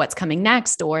and what's coming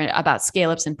next, or about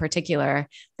scale-ups in particular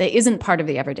that isn't part of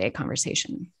the everyday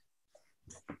conversation?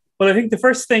 Well, I think the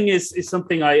first thing is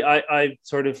something I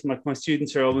sort of, my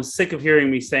students are almost sick of hearing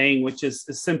me saying, which is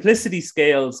simplicity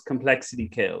scales, complexity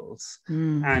kills.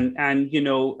 And you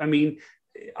know, I mean,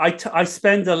 I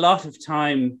spend a lot of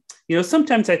time, you know,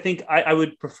 sometimes I think I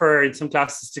would prefer in some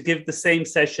classes to give the same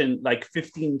session like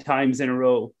 15 times in a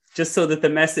row, just so that the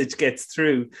message gets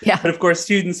through. Yeah. But of course,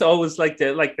 students always like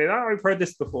to, oh, I've heard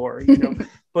this before, you know.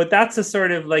 But that's a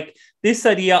sort of like this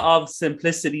idea of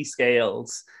simplicity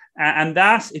scales. And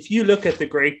that, if you look at the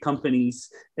great companies,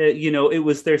 you know, it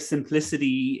was their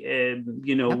simplicity,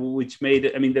 you know, which made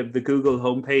it. I mean, the Google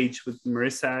homepage with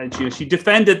Marissa, and, you know, she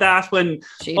defended that when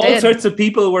sorts of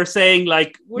people were saying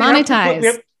like,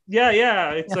 monetize.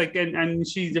 It's like, and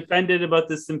she defended about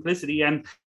the simplicity. And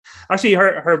actually,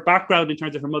 her background in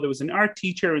terms of her mother was an art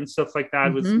teacher and stuff like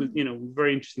that was, you know,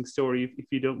 very interesting story if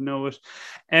you don't know it.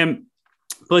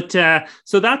 But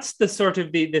so that's the sort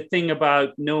of the thing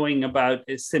about knowing about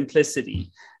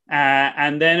simplicity.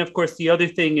 And then, of course, the other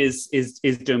thing is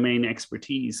domain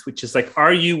expertise, which is like,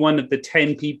 are you one of the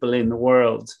 10 people in the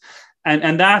world?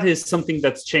 And that is something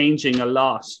that's changing a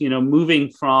lot, you know, moving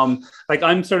from, like,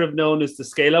 I'm sort of known as the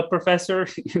scale-up professor,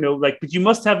 you know, like, but you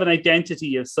must have an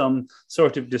identity of some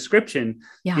sort of description,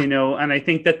 you know, and I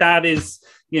think that is,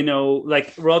 you know,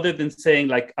 like, rather than saying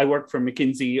like, I work for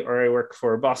McKinsey or I work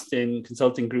for Boston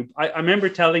Consulting Group, I remember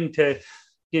telling to,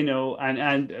 you know,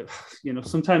 and you know,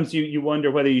 sometimes you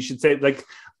wonder whether you should say, like,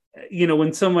 you know,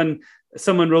 when someone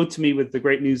wrote to me with the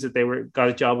great news that they got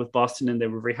a job with Boston and they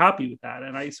were very happy with that.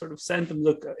 And I sort of sent them,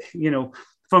 look, you know,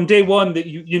 from day one that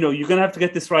you know, you're going to have to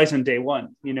get this right on day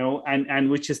one, you know, and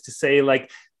which is to say, like,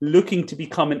 looking to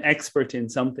become an expert in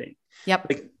something. Yep.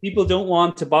 Like, people don't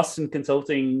want to Boston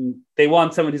Consulting. They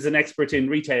want someone who's an expert in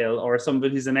retail or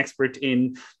somebody who's an expert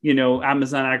in, you know,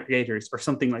 Amazon aggregators or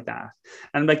something like that.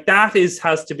 And like, that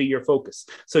has to be your focus.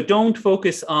 So don't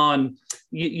focus on,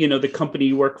 you know, the company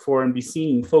you work for and be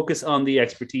seen. Focus on the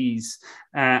expertise.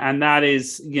 And that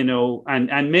is, you know,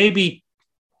 and maybe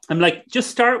I'm like, just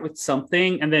start with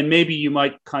something, and then maybe you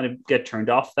might kind of get turned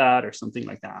off that or something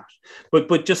like that.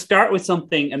 But just start with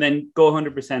something and then go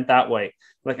 100% that way.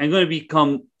 Like, I'm going to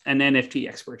become an NFT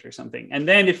expert or something. And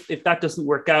then if that doesn't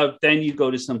work out, then you go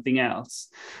to something else.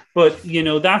 But, you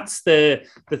know, that's the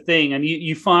thing. And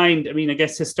you find, I mean, I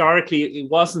guess historically it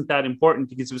wasn't that important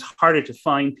because it was harder to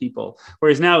find people.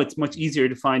 Whereas now it's much easier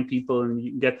to find people and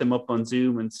you can get them up on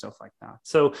Zoom and stuff like that.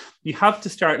 So you have to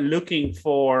start looking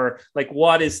for, like,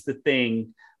 what is the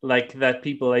thing like that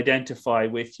people identify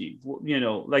with you, you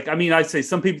know, like, I mean, I'd say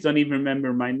some people don't even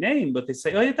remember my name, but they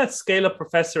say, oh yeah, that scale-up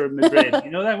professor in Madrid, you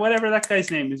know, that whatever that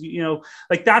guy's name is, you know,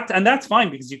 like that. And that's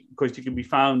fine because of course you can be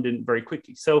found in very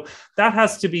quickly. So that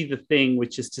has to be the thing,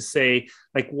 which is to say,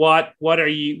 like, what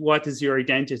is your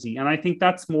identity? And I think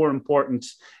that's more important,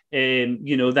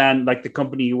 you know, than like the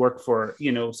company you work for,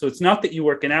 you know. So it's not that you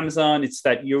work in Amazon, it's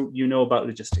that you know about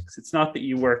logistics. It's not that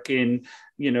you work in,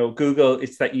 you know, Google,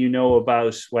 it's that you know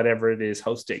about whatever it is,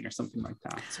 hosting or something like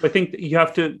that. So I think that you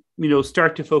have to, you know,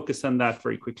 start to focus on that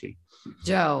very quickly.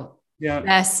 Joe, yeah,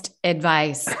 best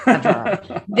advice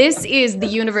ever. This is the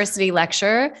university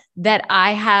lecture that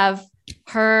I have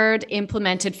heard,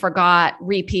 implemented, forgot,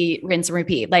 repeat, rinse and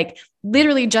repeat. Like,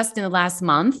 literally just in the last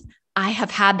month, I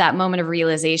have had that moment of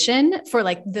realization for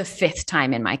like the 5th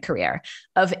time in my career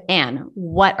of, Anne,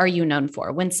 what are you known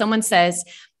for? When someone says,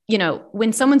 you know,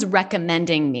 when someone's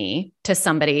recommending me to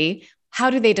somebody, how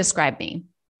do they describe me?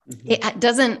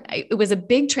 It was a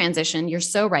big transition. You're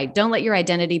so right. Don't let your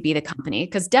identity be the company,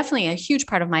 because definitely a huge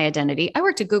part of my identity. I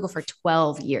worked at Google for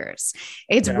 12 years.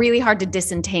 It's really hard to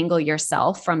disentangle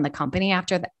yourself from the company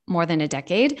after more than a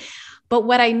decade. But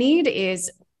what I need is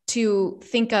to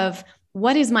think of,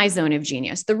 what is my zone of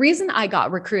genius? The reason I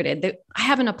got recruited, that I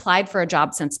haven't applied for a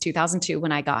job since 2002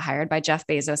 when I got hired by Jeff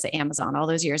Bezos at Amazon all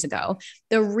those years ago.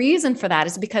 The reason for that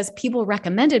is because people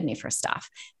recommended me for stuff,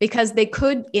 because they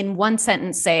could in one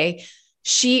sentence say,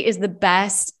 she is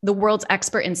the world's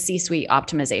expert in C-suite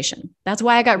optimization. That's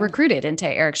why I got recruited into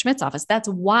Eric Schmidt's office. That's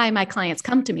why my clients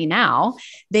come to me now.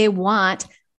 They want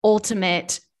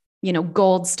ultimate, you know,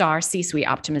 gold star C-suite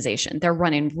optimization. They're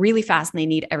running really fast and they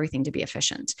need everything to be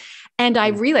efficient. And I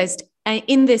realized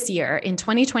in this year, in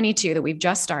 2022 that we've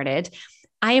just started,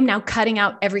 I am now cutting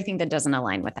out everything that doesn't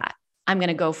align with that. I'm going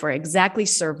to go for exactly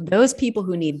serve those people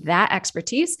who need that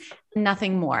expertise,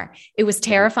 nothing more. It was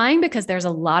terrifying because there's a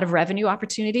lot of revenue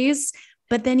opportunities,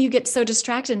 but then you get so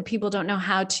distracted and people don't know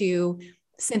how to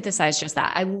synthesize just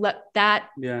that. I love that.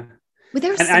 Yeah. But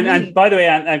and by the way,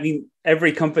 I mean,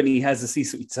 every company has a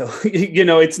C-suite. So,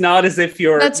 it's not as if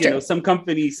you're, some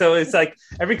company. So it's like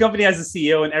every company has a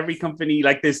CEO and every company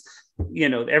like this,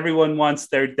 everyone wants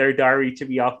their diary to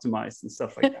be optimized and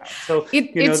stuff like that. So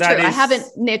it's true. I haven't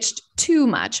niched too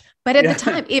much, but at the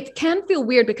time it can feel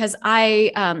weird because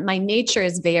my nature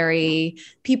is very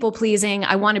people pleasing.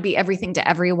 I want to be everything to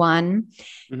everyone.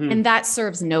 Mm-hmm. And that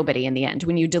serves nobody in the end.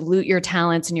 When you dilute your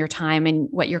talents and your time and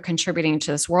what you're contributing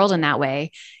to this world in that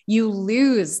way, you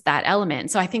lose that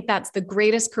element. So I think that's the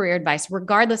greatest career advice,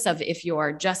 regardless of if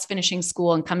you're just finishing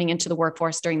school and coming into the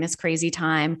workforce during this crazy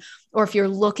time, or if you're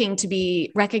looking to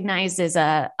be recognized as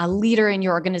a leader in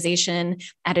your organization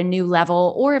at a new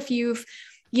level, or if you've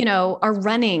are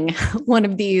running one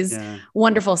of these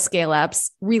wonderful scale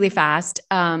ups really fast.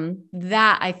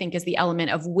 That I think is the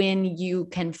element of when you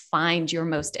can find your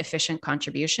most efficient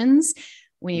contributions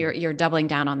when you're doubling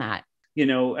down on that.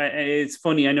 It's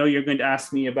funny. I know you're going to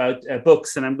ask me about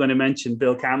books, and I'm going to mention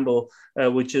Bill Campbell,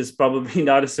 which is probably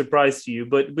not a surprise to you,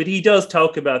 but he does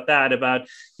talk about that, about,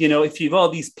 if you've all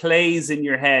these plays in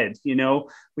your head,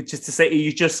 which is to say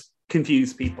you just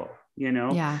confuse people.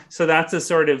 So that's a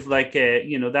sort of like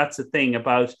that's a thing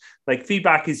about like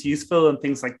feedback is useful and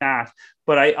things like that.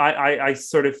 But I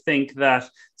sort of think that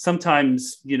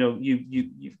sometimes,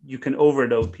 you can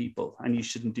overload people and you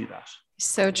shouldn't do that.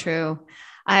 So true.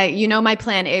 My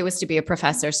plan A was to be a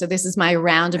professor. So this is my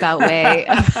roundabout way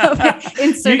of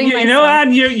inserting myself.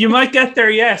 Anne, you might get there.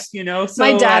 Yes. So,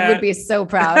 my dad would be so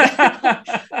proud.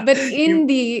 But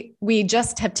we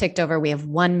just have ticked over. We have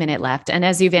 1 minute left. And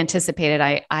as you've anticipated,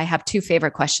 I have two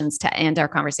favorite questions to end our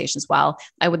conversations. While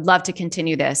I would love to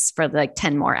continue this for like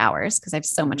 10 more hours, because I have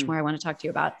so much more I want to talk to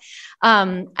you about.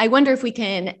 I wonder if we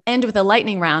can end with a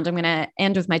lightning round. I'm going to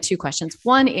end with my two questions.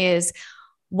 One is,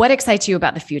 what excites you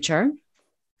about the future?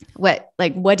 What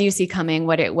do you see coming?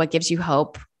 What gives you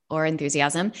hope or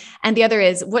enthusiasm? And the other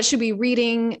is, what should we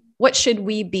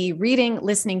be reading,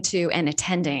 listening to, and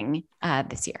attending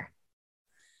this year?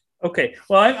 Okay.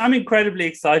 Well, I'm incredibly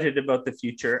excited about the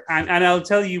future. And I'll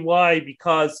tell you why,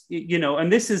 because,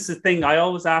 and this is the thing I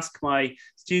always ask my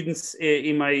students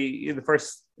in the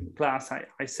first class,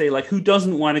 I say, like, who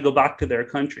doesn't want to go back to their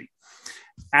country?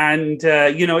 And,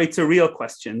 it's a real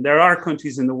question. There are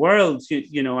countries in the world,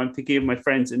 I'm thinking of my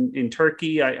friends in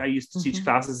Turkey. I used to teach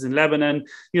classes in Lebanon.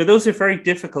 Those are very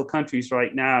difficult countries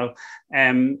right now.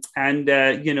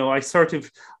 I sort of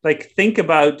like think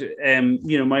about,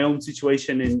 my own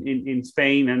situation in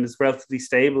Spain, and it's relatively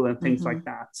stable and things like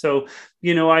that. So,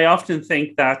 I often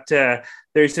think that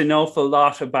there's an awful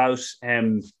lot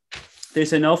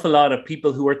of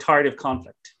people who are tired of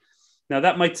conflict. Now,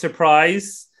 that might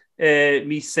surprise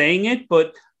me saying it,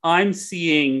 but I'm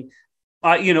seeing,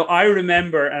 I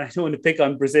remember, and I don't want to pick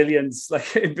on Brazilians,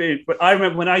 but I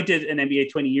remember when I did an MBA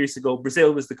 20 years ago,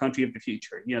 Brazil was the country of the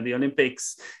future, the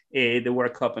Olympics, the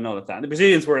World Cup and all of that. And the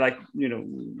Brazilians were like,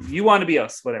 you want to be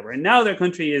us, whatever. And now their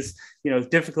country is,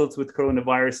 difficult with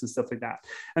coronavirus and stuff like that.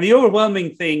 And the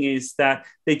overwhelming thing is that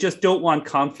they just don't want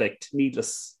conflict,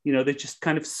 needless. They're just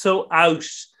kind of so out.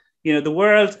 The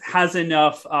world has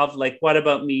enough of like, what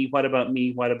about me? What about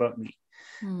me? What about me?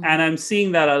 And I'm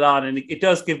seeing that a lot. And it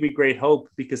does give me great hope,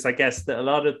 because I guess that a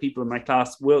lot of people in my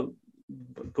class will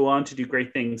go on to do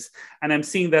great things. And I'm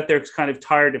seeing that they're kind of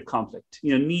tired of conflict,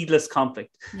 needless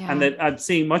conflict. Yeah. And that I'm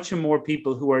seeing much more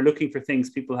people who are looking for things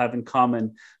people have in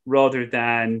common rather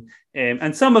than,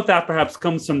 and some of that perhaps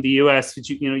comes from the US, which,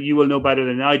 you will know better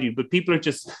than I do, but people are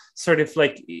just sort of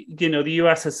like, the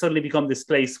US has suddenly become this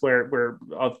place where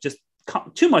of just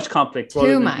too much conflict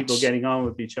rather than people getting on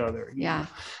with each other. Yeah.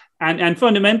 And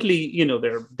fundamentally,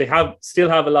 they still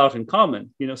have a lot in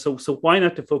common, so why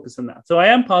not to focus on that? So I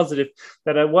am positive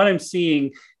that what I'm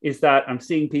seeing is that I'm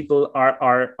seeing people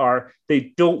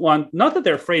they don't want, not that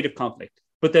they're afraid of conflict,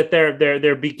 but that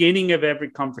they're beginning of every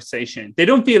conversation. They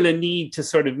don't feel a need to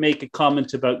sort of make a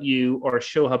comment about you or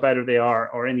show how better they are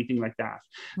or anything like that.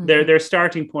 Their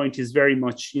starting point is very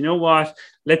much,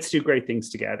 let's do great things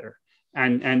together.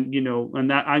 And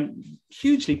that I'm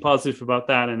hugely positive about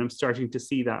that, and I'm starting to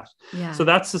see that. Yeah. So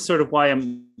that's the sort of why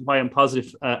I'm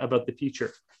positive about the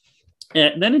future.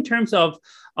 And then in terms of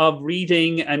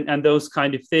reading and those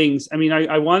kind of things, I mean,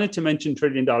 I wanted to mention $1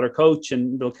 Trillion Coach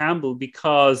and Bill Campbell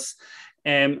because,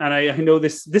 and I know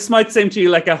this might seem to you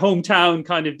like a hometown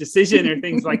kind of decision or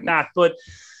things like that, but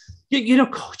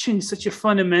coaching is such a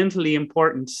fundamentally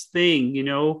important thing,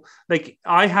 like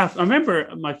I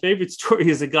remember my favorite story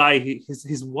is a guy,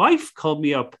 his wife called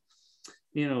me up,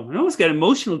 I always get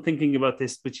emotional thinking about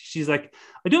this, but she's like,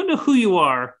 I don't know who you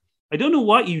are. I don't know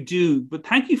what you do, but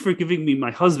thank you for giving me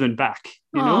my husband back,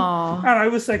 Aww. And I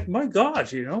was like, my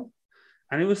God,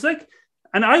 and it was like,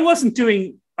 and I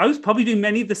was probably doing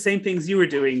many of the same things you were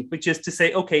doing, which is to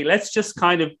say, okay, let's just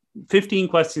kind of 15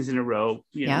 questions in a row.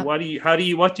 What do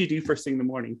you do first thing in the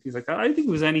morning? He's like, I think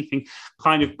it was anything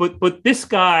kind of, but this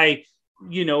guy,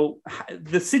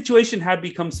 the situation had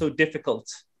become so difficult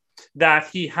that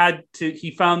he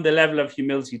found the level of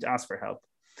humility to ask for help.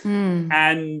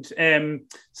 And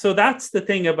so that's the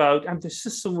thing about, and there's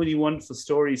just so many wonderful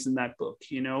stories in that book,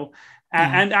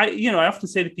 and I often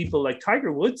say to people like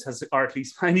Tiger Woods has, or at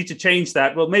least I need to change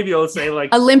that. Well, maybe I'll say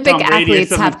like Olympic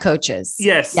athletes have coaches.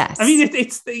 Yes. I mean,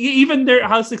 it's even their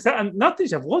how success, and not that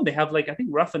they have one, they have like, I think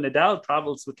Rafa Nadal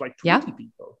travels with like 20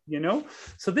 people,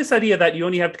 So this idea that you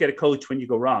only have to get a coach when you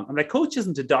go wrong. I'm like, coach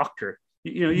isn't a doctor.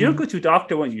 You don't go to a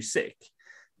doctor when you're sick.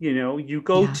 You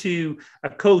go to a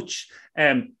coach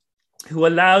who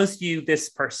allows you this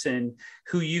person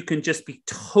who you can just be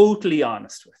totally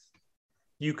honest with.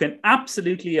 You can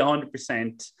absolutely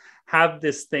 100% have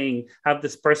this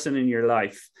person in your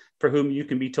life for whom you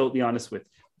can be totally honest with.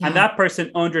 Yeah. And that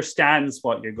person understands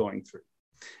what you're going through.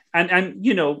 And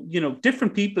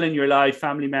different people in your life,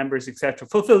 family members, etc.,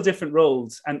 fulfill different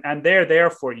roles, and they're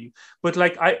there for you. But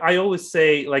like I always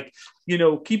say, like,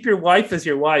 keep your wife as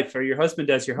your wife or your husband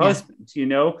as your husband.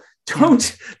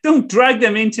 Don't drag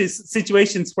them into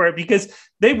situations because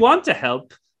they want to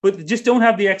help, but they just don't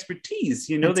have the expertise.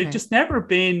 They've just never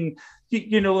been.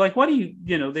 Like, what do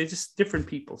they're just different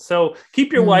people. So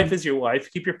keep your wife as your wife,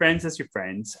 keep your friends as your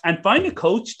friends, and find a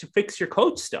coach to fix your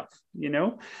coach stuff,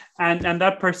 and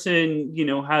that person,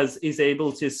 is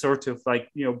able to sort of like,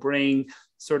 bring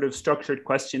sort of structured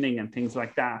questioning and things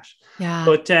like that. Yeah.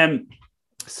 But,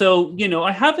 so,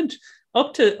 I haven't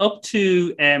up to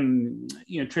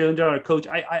 $1 trillion coach.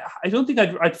 I don't think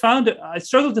I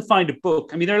struggled to find a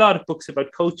book. I mean, there are a lot of books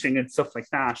about coaching and stuff like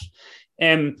that.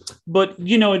 But,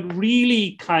 it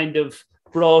really kind of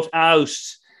brought out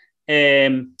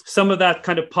some of that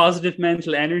kind of positive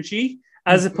mental energy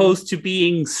as opposed to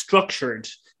being structured.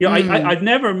 I've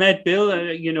never met Bill,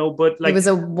 but like, he was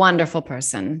a wonderful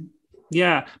person.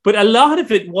 Yeah. But a lot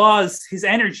of it was his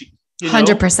energy.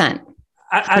 100%.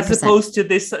 As opposed to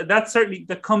this,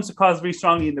 that comes across very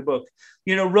strongly in the book,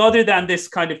 rather than this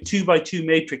kind of 2x2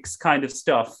 matrix kind of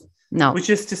stuff. No. Which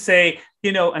is to say,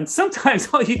 and sometimes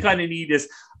all you kind of need is,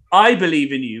 I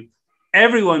believe in you.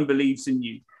 Everyone believes in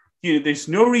you. There's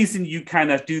no reason you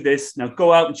cannot do this. Now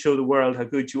go out and show the world how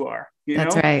good you are.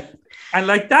 That's right. And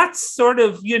like, that's sort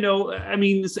of, I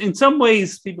mean, in some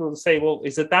ways people will say, well,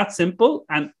 is it that simple?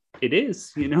 And it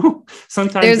is,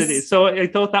 sometimes it is. So I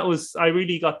thought I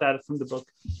really got that from the book.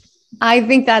 I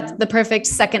think that's the perfect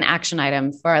second action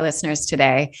item for our listeners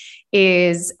today,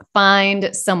 is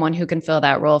find someone who can fill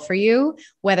that role for you,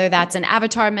 whether that's an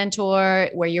avatar mentor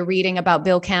where you're reading about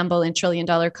Bill Campbell and $1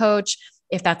 Trillion Coach,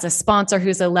 if that's a sponsor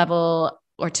who's a level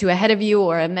or two ahead of you,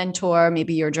 or a mentor,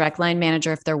 maybe your direct line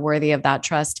manager, if they're worthy of that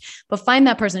trust. But find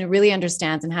that person who really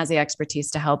understands and has the expertise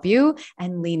to help you,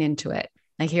 and lean into it.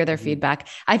 I hear their feedback.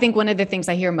 I think one of the things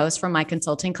I hear most from my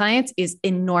consulting clients is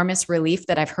enormous relief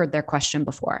that I've heard their question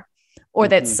before, or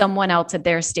that someone else at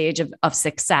their stage of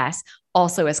success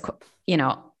also is,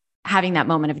 having that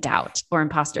moment of doubt or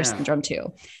imposter syndrome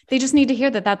too. They just need to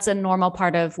hear that that's a normal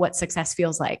part of what success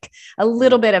feels like. A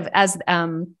little bit of, as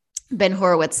Ben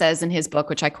Horowitz says in his book,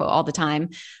 which I quote all the time,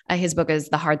 his book is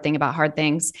The Hard Thing About Hard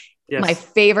Things. Yes. My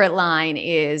favorite line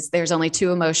is, there's only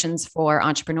two emotions for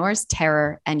entrepreneurs,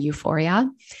 terror and euphoria.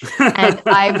 And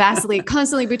I vacillate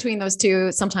constantly between those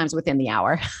two, sometimes within the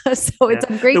hour. So it's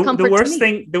a great comfort.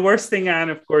 The worst thing, Anne,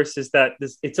 of course, is that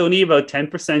it's only about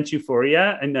 10%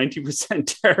 euphoria and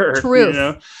 90% terror. True.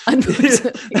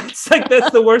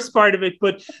 That's the worst part of it.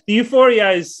 But the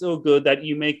euphoria is so good that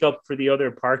you make up for the other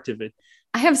part of it.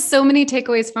 I have so many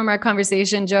takeaways from our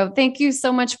conversation, Joe. Thank you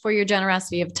so much for your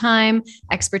generosity of time,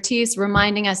 expertise,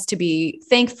 reminding us to be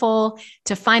thankful,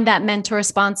 to find that mentor,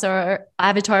 sponsor,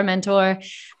 avatar mentor,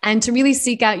 and to really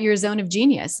seek out your zone of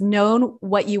genius. Know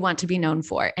what you want to be known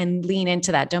for and lean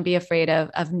into that. Don't be afraid of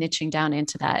niching down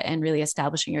into that and really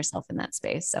establishing yourself in that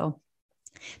space. So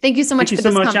thank you so much. Thank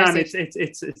you so much, Anne.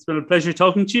 It's been a pleasure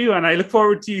talking to you, and I look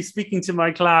forward to you speaking to my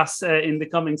class in the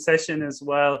coming session as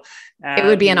well. It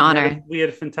would be an honor. We had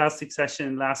a fantastic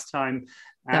session last time,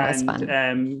 That was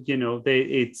fun. You know,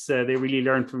 they really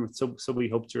learn from it. So we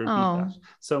hope to repeat that.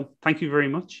 So thank you very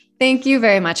much. Thank you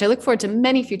very much. I look forward to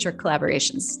many future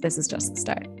collaborations. This is just the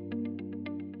start.